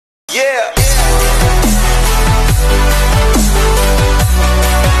Yeah.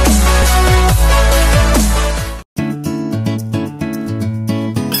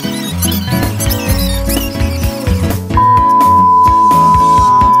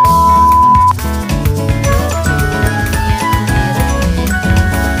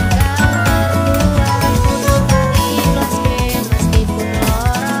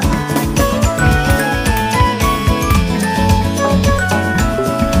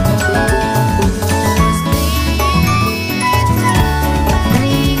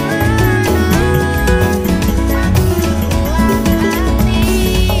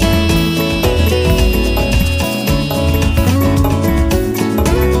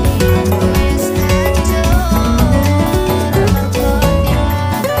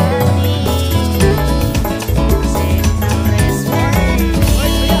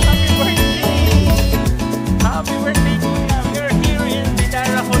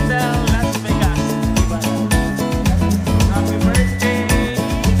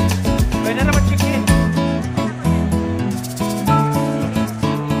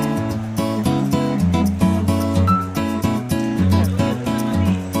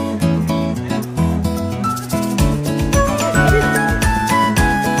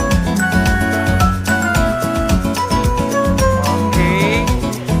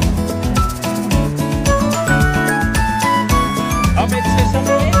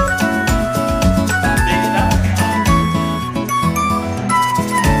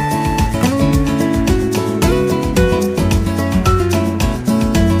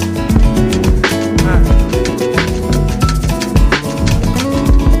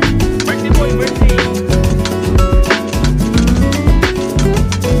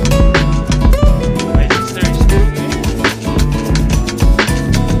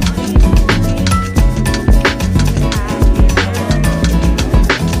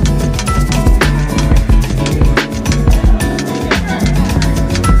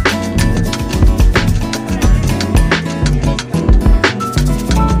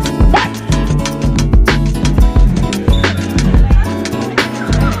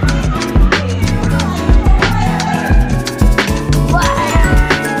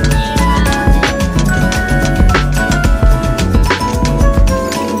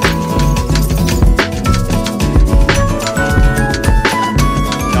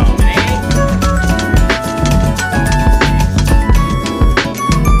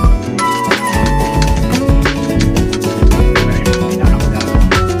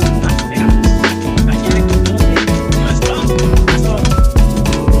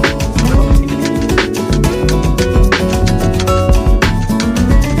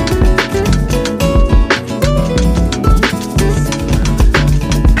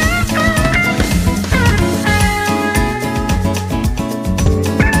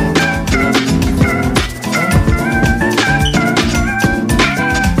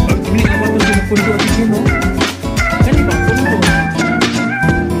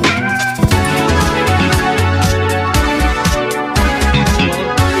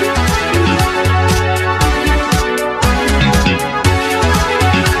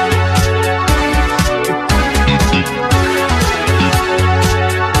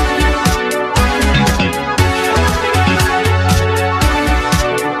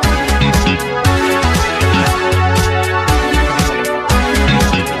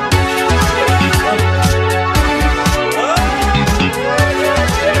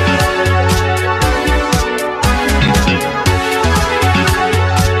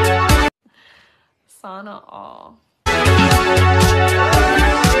 Sana all.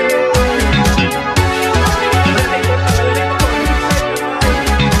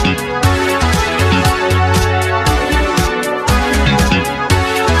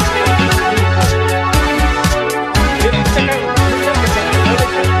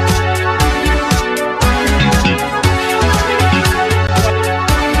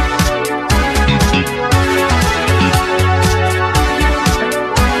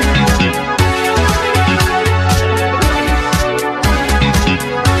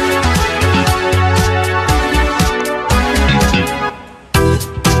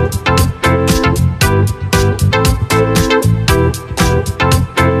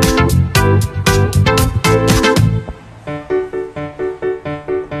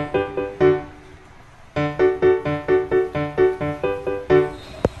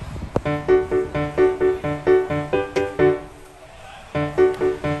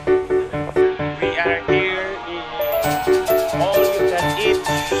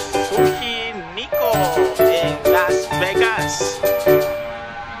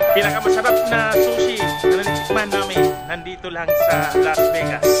 Pinakamasarap na sushi na natikman namin nandito lang sa Las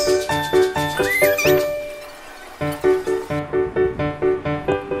Vegas.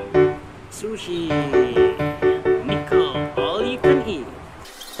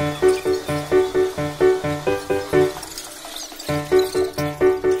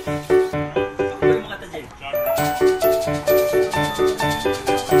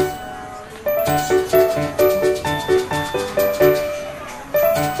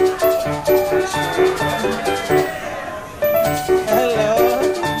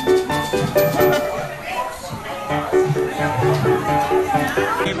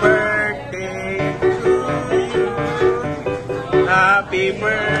 Happy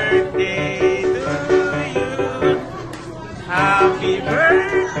birthday to you. Happy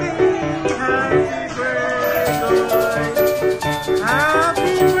birthday, happy birthday.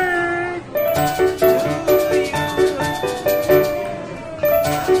 Happy birthday to you.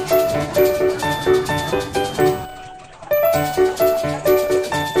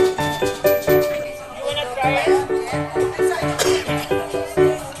 You wanna try it?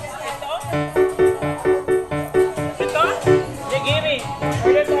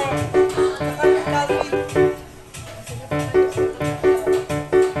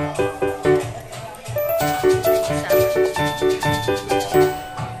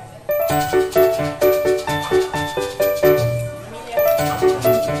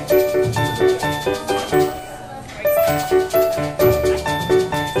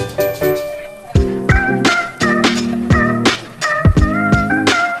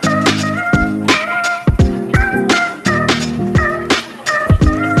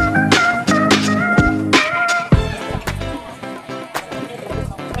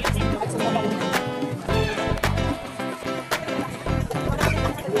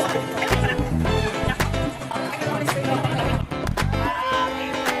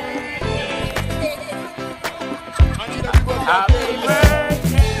 Happy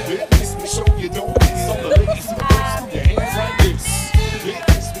birthday. Witness me, show you don't miss. All the ladies in the place, throw your hands like this.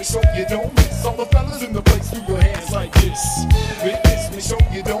 Witness me, show you don't miss. All the fellas in the place, throw your hands like this. Witness me, show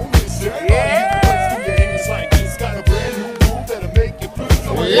you don't miss. Everybody in the place, throw your hands like this. Got a brand new move that'll make you flip.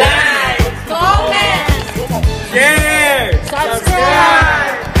 So Like, comment, share,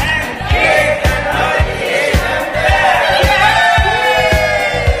 subscribe, and hit the notification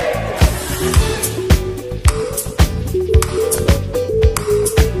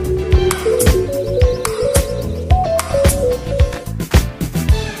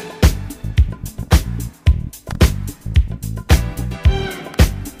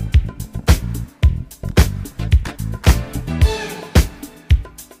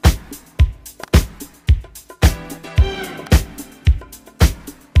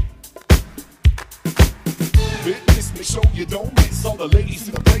witness me, show you don't miss. All the ladies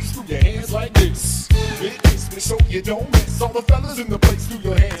in the place, throw your hands like this. Witness me, show you don't miss. All the fellas in the place, throw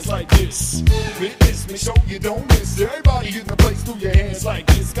your hands like this. Witness me, show you don't miss. Everybody in the place, throw your hands like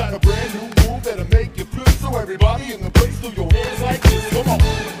this. Got a brand new move that'll make you flip. So everybody in the place, throw your hands like this. Come on.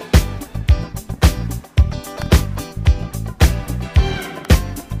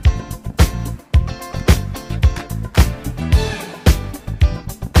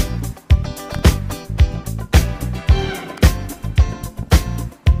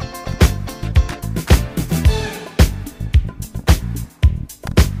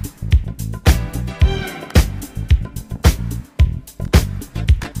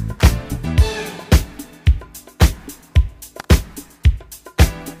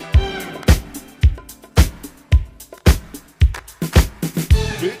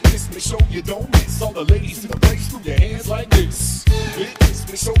 Witness me, show you don't miss. All the ladies in the place, throw your hands like this. Witness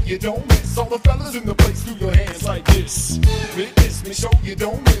me, show you don't miss. All the fellas in the place, throw your hands like this. Witness me, show you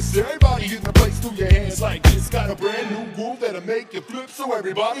don't miss. Everybody in the place, throw your hands like this. Got a brand new groove that'll make you flip. So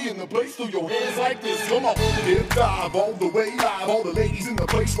everybody in the place, throw your hands like this. Come on, dip dive all the way live. All the ladies in the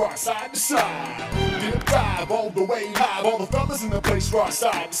place, rock side to side. Dip dive all the way live. All the fellas in the place, rock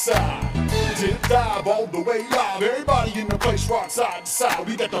side to side. Dip dive all the way live. Everybody in the place, rock side to side.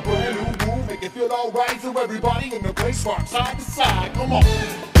 We got the brand new groove, make it feel alright. So everybody in the place, rock side to side. Come on.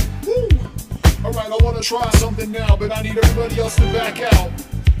 Woo. Alright, I wanna try something now, but I need everybody else to back out.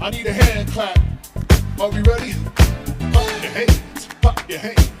 I need a hand clap. Are we ready? Pop your hands, pop your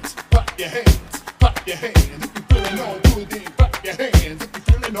hands, pop your hands, pop your hands. If you're feeling all good, then clap your hands. If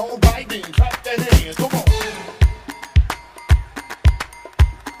you're feeling alright, then clap your hands. Come on.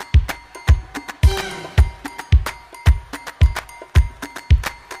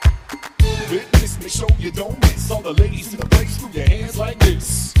 Witness me, show you don't miss. All the ladies in the place, throw your hands like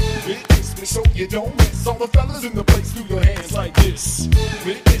this. Witness me, show you don't miss. All the fellas in the place, throw your hands like this.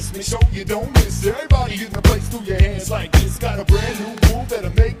 Witness me, show you don't miss. Everybody in the place, throw your hands like this. Got a brand new move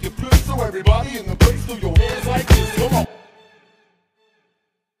that'll make you flip. So everybody in the place, throw your hands like this.